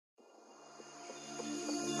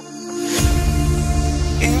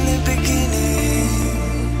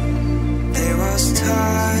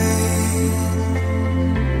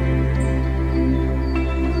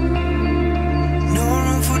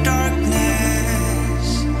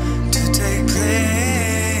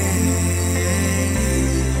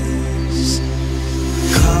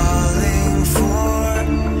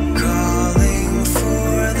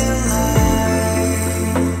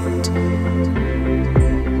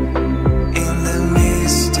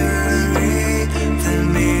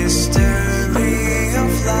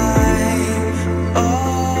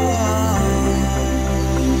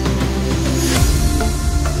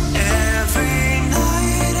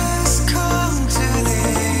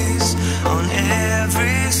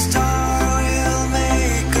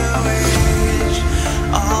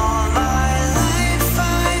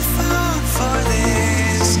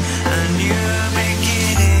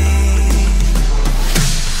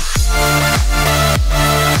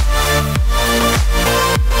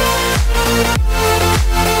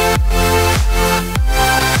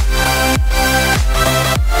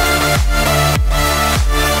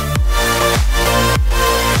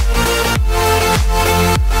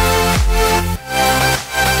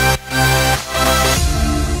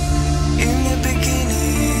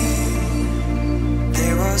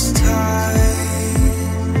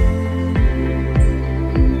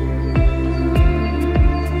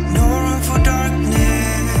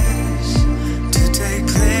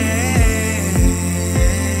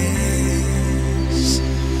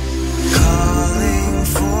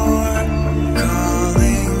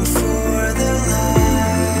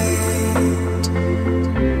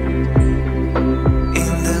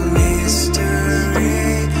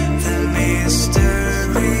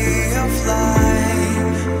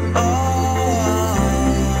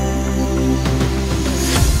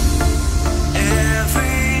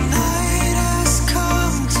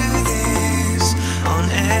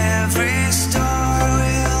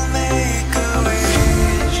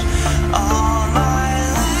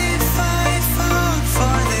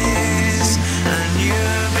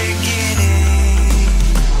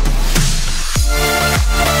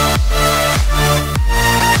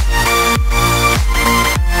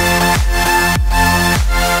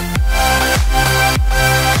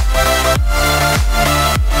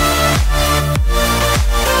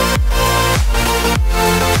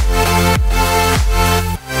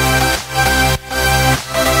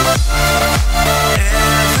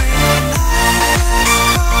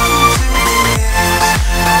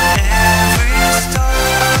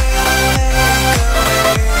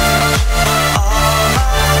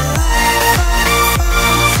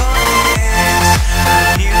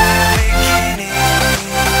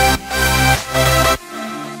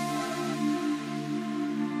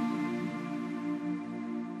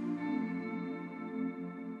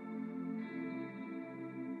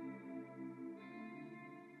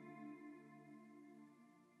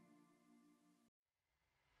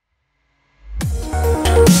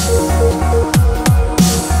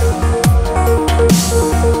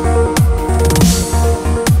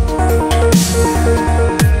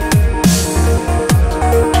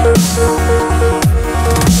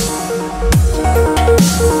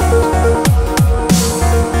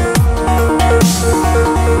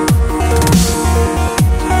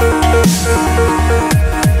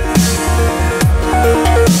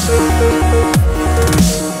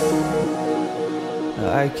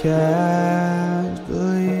I can't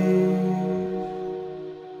believe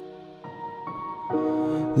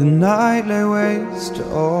the night lay waste to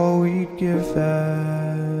all we'd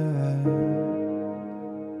given.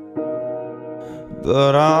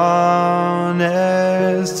 But honestly,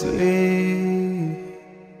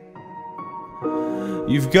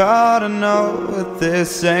 you've gotta know that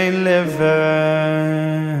this ain't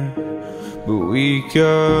living. But we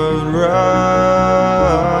could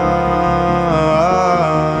run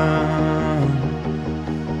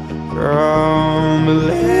from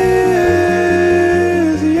Elysium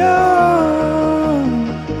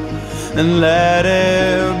and let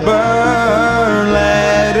it burn,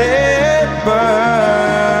 let it burn.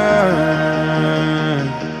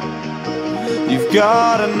 You've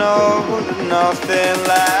gotta know that nothing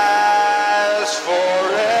lasts forever.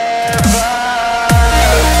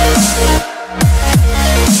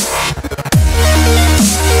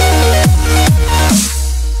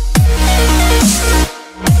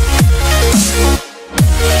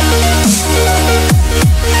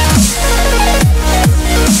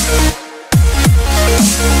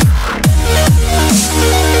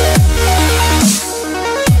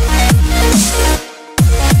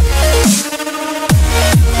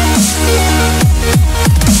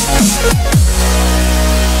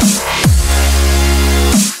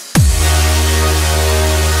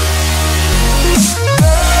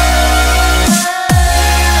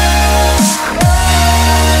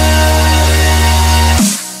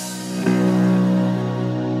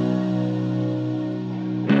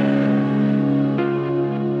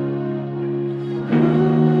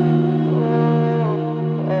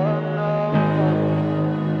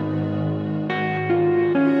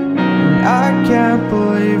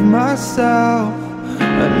 myself.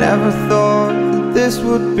 I never thought that this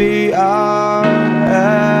would be our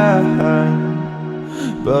end,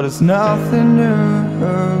 but it's nothing new.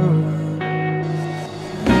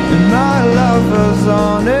 And my lover's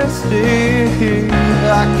honesty,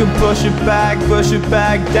 I could push it back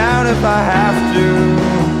down if I have to,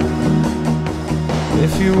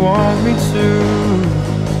 if you want me to.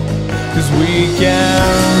 'Cause we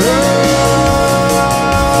can run,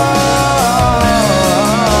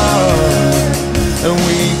 and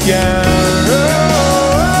we can run.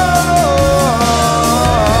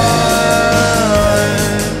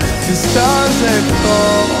 The stars they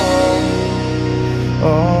fall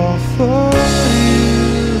all for you.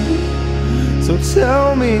 So tell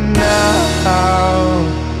me now,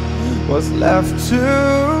 what's left to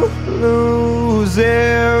lose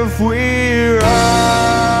if we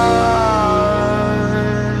run?